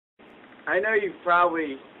I know you've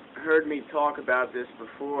probably heard me talk about this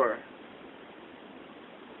before,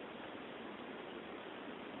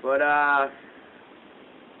 but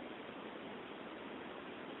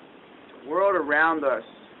the world around us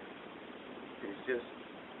is just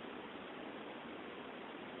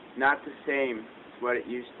not the same as what it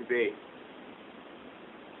used to be.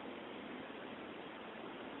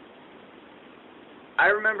 I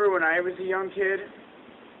remember when I was a young kid,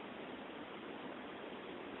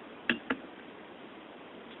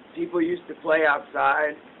 people used to play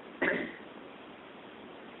outside.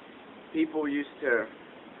 People used to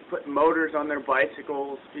put motors on their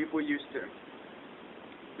bicycles. People used to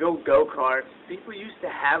build go-karts. People used to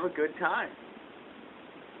have a good time.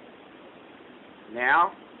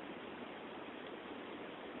 Now,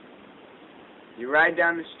 you ride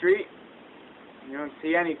down the street, you don't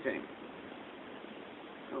see anything.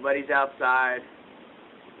 Nobody's outside.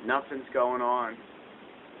 Nothing's going on.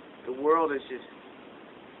 The world is just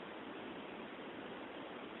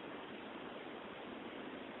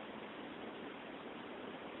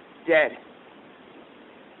dead.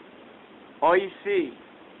 All you see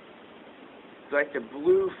is like the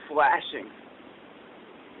blue flashing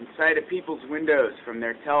inside of people's windows from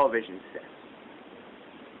their television sets.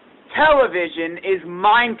 Television is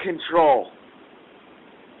mind control.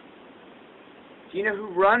 Do you know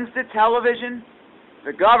who runs the television?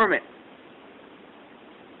 The government.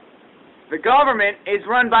 The government is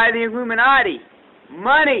run by the Illuminati.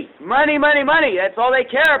 Money, money, money, money. That's all they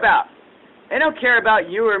care about. They don't care about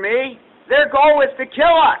you or me. Their goal is to kill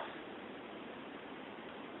us.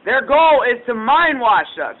 Their goal is to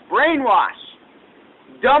mind-wash us, brainwash,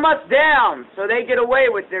 dumb us down so they get away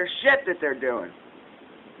with their shit that they're doing.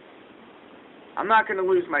 I'm not going to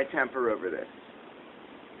lose my temper over this.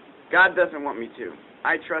 God doesn't want me to.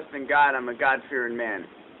 I trust in God. I'm a God-fearing man.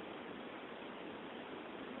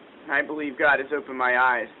 And I believe God has opened my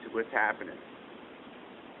eyes to what's happening.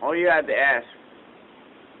 All you have to ask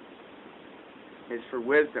is for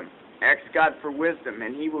wisdom. Ask God for wisdom,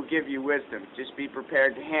 and He will give you wisdom. Just be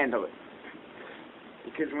prepared to handle it.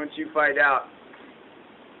 Because once you find out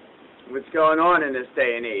what's going on in this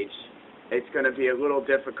day and age, it's going to be a little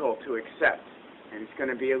difficult to accept. And it's going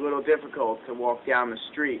to be a little difficult to walk down the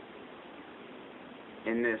street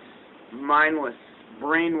in this mindless,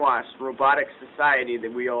 brainwashed, robotic society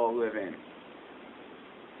that we all live in.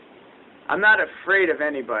 I'm not afraid of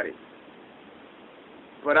anybody,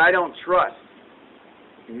 but I don't trust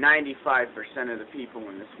 95% of the people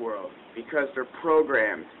in this world because they're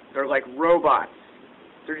programmed. They're like robots.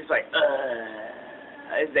 They're just like,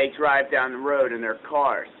 as they drive down the road in their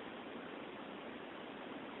cars.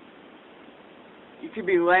 You could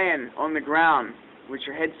be laying on the ground with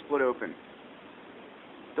your head split open.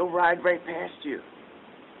 They'll ride right past you.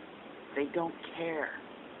 They don't care.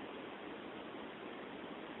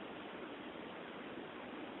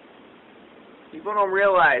 People don't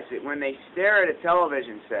realize that when they stare at a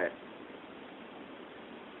television set,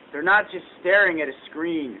 they're not just staring at a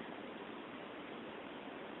screen.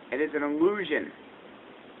 It is an illusion.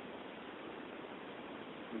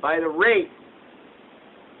 By the rate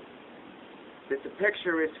that the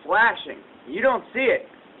picture is flashing, you don't see it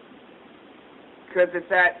because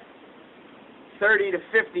it's at 30 to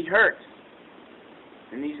 50 hertz.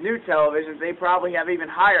 And these new televisions, they probably have even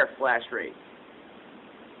higher flash rates.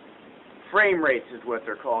 Frame rates is what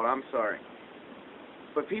they're called, I'm sorry.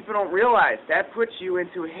 But people don't realize that puts you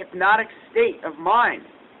into a hypnotic state of mind.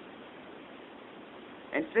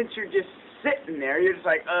 And since you're just sitting there, you're just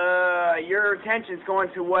like, your attention's going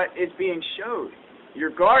to what is being showed.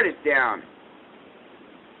 Your guard is down.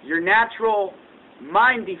 Your natural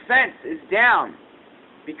mind defense is down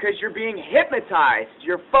because you're being hypnotized.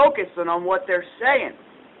 You're focusing on what they're saying.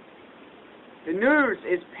 The news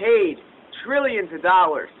is paid trillions of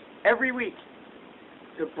dollars every week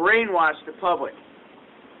to brainwash the public.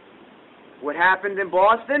 What happened in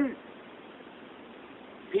Boston?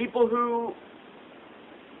 People who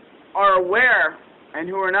are aware and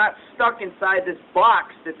who are not stuck inside this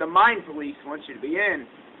box that the mind police want you to be in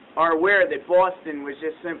are aware that Boston was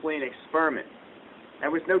just simply an experiment.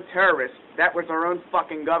 There was no terrorist. That was our own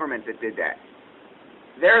fucking government that did that.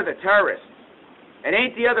 They're the terrorists. It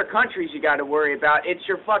ain't the other countries you got to worry about. It's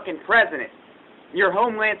your fucking president, your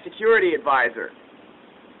Homeland Security advisor.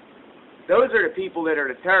 Those are the people that are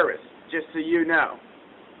the terrorists, just so you know.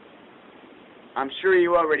 I'm sure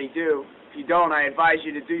you already do. If you don't, I advise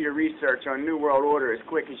you to do your research on New World Order as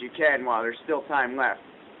quick as you can while there's still time left.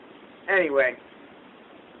 Anyway,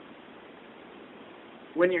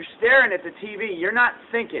 when you're staring at the TV, you're not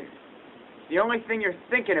thinking. The only thing you're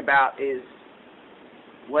thinking about is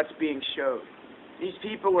what's being showed. These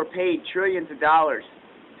people were paid trillions of dollars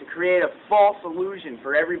to create a false illusion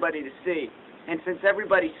for everybody to see. And since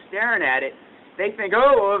everybody's staring at it, they think,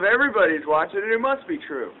 oh, well, if everybody's watching it, it must be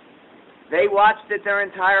true. They watched it their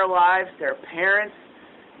entire lives, their parents'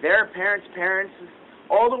 parents,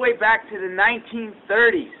 all the way back to the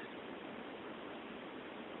 1930s.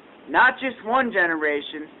 Not just one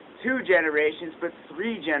generation, 2 generations, but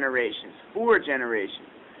 3 generations, 4 generations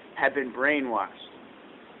have been brainwashed.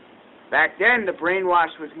 Back then, the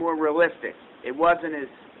brainwash was more realistic. It wasn't as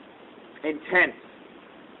intense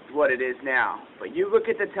as what it is now. But you look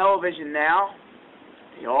at the television now,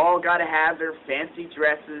 they all got to have their fancy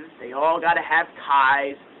dresses. They all got to have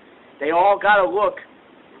ties. They all got to look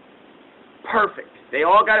perfect. They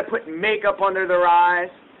all got to put makeup under their eyes.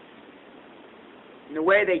 And the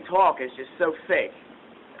way they talk is just so fake.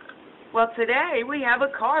 Well, today we have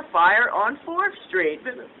a car fire on 4th Street.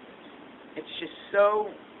 It's just so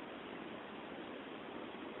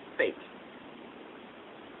fake.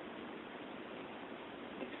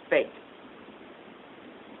 It's fake.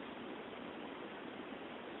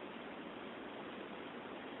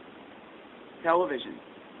 Television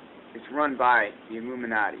is run by the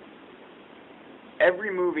Illuminati.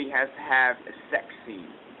 Every movie has to have a sex scene,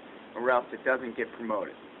 or else it doesn't get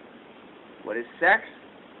promoted. What is sex?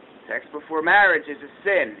 Sex before marriage is a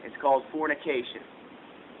sin. It's called fornication.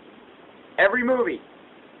 Every movie,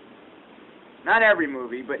 not every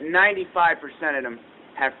movie, but 95% of them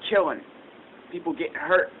have killing. People getting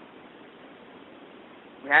hurt.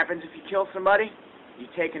 What happens if you kill somebody? You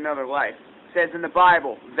take another life. It says in the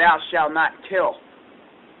Bible, thou shalt not kill.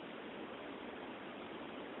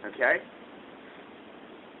 Okay?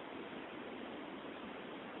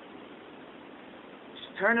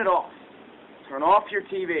 Just turn it off. Turn off your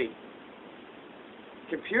TV.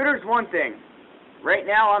 Computer's one thing. Right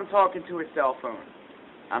now I'm talking to a cell phone.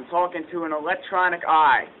 I'm talking to an electronic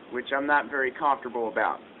eye, which I'm not very comfortable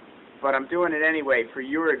about. But I'm doing it anyway for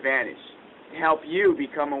your advantage, to help you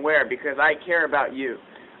become aware, because I care about you.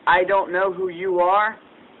 I don't know who you are,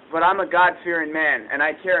 but I'm a God-fearing man, and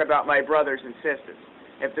I care about my brothers and sisters.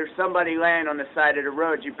 If there's somebody laying on the side of the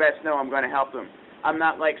road, you best know I'm going to help them. I'm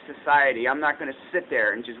not like society. I'm not going to sit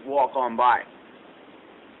there and just walk on by.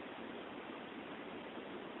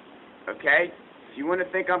 Okay? If you want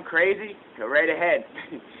to think I'm crazy, go right ahead.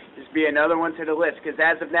 Just be another one to the list, because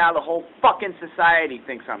as of now, the whole fucking society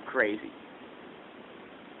thinks I'm crazy.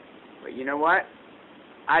 But you know what?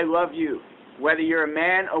 I love you. Whether you're a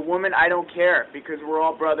man, a woman, I don't care, because we're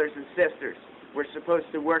all brothers and sisters. We're supposed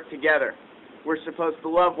to work together. We're supposed to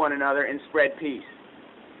love one another and spread peace.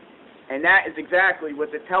 And that is exactly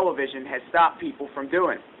what the television has stopped people from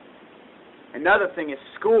doing. Another thing is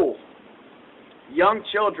school. Young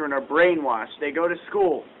children are brainwashed. They go to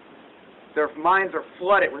school. Their minds are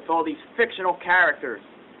flooded with all these fictional characters.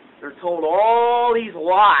 They're told all these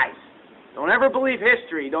lies. Don't ever believe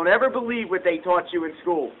history. Don't ever believe what they taught you in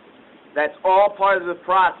school. That's all part of the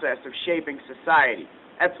process of shaping society.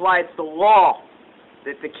 That's why it's the law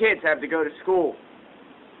that the kids have to go to school.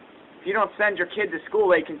 If you don't send your kid to school,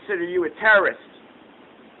 they consider you a terrorist.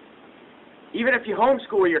 Even if you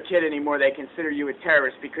homeschool your kid anymore, they consider you a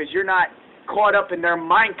terrorist, because you're not caught up in their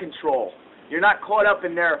mind control. You're not caught up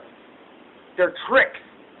in their tricks.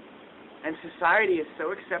 And society is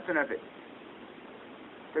so accepting of it.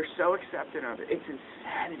 They're so accepting of it. It's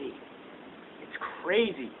insanity. It's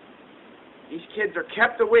crazy. These kids are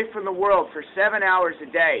kept away from the world for 7 hours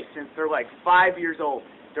a day since they're like 5 years old.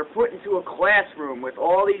 They're put into a classroom with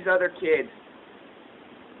all these other kids.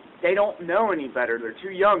 They don't know any better. They're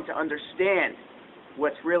too young to understand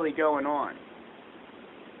what's really going on.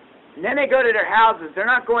 And then they go to their houses. They're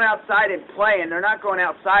not going outside and playing. They're not going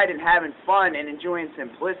outside and having fun and enjoying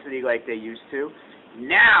simplicity like they used to.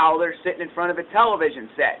 Now they're sitting in front of a television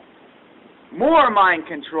set. More mind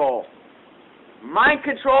control. Mind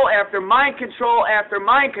control after mind control after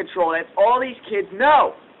mind control. That's all these kids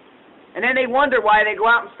know. And then they wonder why they go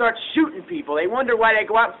out and start shooting people. They wonder why they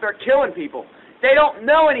go out and start killing people. They don't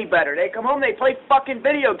know any better. They come home, they play fucking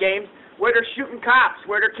video games where they're shooting cops,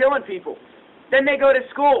 where they're killing people. Then they go to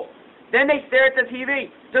school. Then they stare at the TV.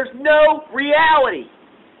 There's no reality.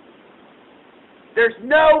 There's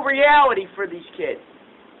no reality for these kids.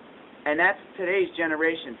 And that's today's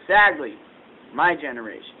generation. Sadly, my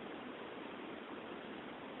generation.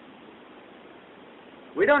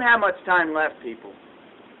 We don't have much time left, people.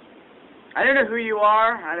 I don't know who you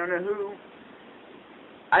are. I don't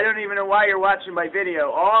even know why you're watching my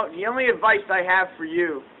video. The only advice I have for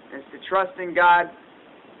you is to trust in God,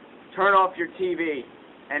 turn off your TV,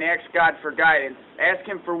 and ask God for guidance. Ask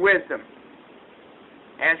Him for wisdom.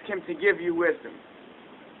 Ask Him to give you wisdom.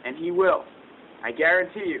 And He will. I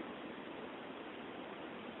guarantee you.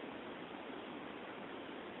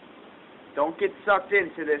 Don't get sucked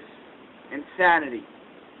into this insanity.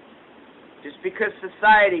 Just because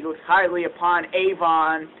society looks highly upon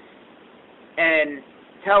Avon and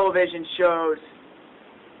television shows,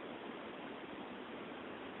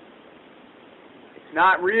 it's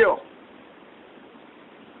not real.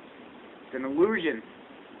 It's an illusion.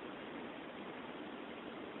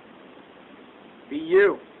 Be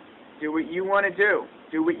you. Do what you want to do.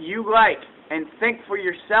 Do what you like, and think for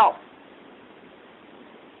yourself.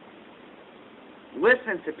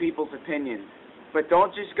 Listen to people's opinions, but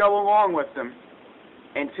don't just go along with them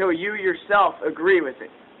until you yourself agree with it.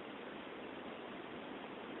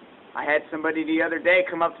 I had somebody the other day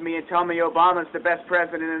come up to me and tell me Obama's the best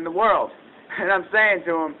president in the world. And I'm saying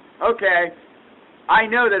to him, okay, I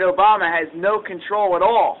know that Obama has no control at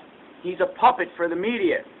all. He's a puppet for the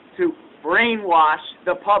media to brainwash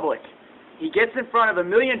the public. He gets in front of 1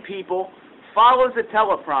 million people, follows a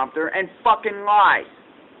teleprompter, and fucking lies.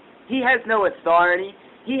 He has no authority.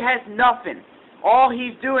 He has nothing. All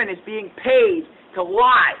he's doing is being paid to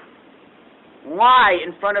lie. Lie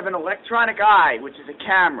in front of an electronic eye, which is a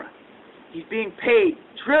camera. He's being paid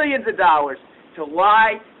trillions of dollars to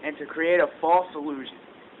lie and to create a false illusion.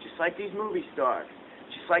 Just like these movie stars.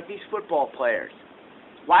 Just like these football players.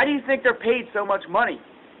 Why do you think they're paid so much money?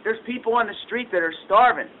 There's people on the street that are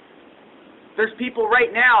starving. There's people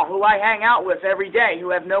right now who I hang out with every day who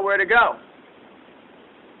have nowhere to go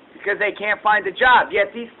because they can't find a job.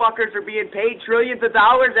 Yet these fuckers are being paid trillions of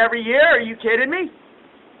dollars every year. Are you kidding me?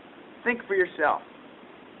 Think for yourself.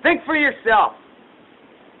 Think for yourself.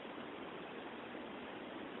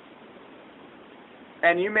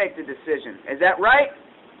 And you make the decision. Is that right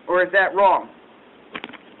or is that wrong?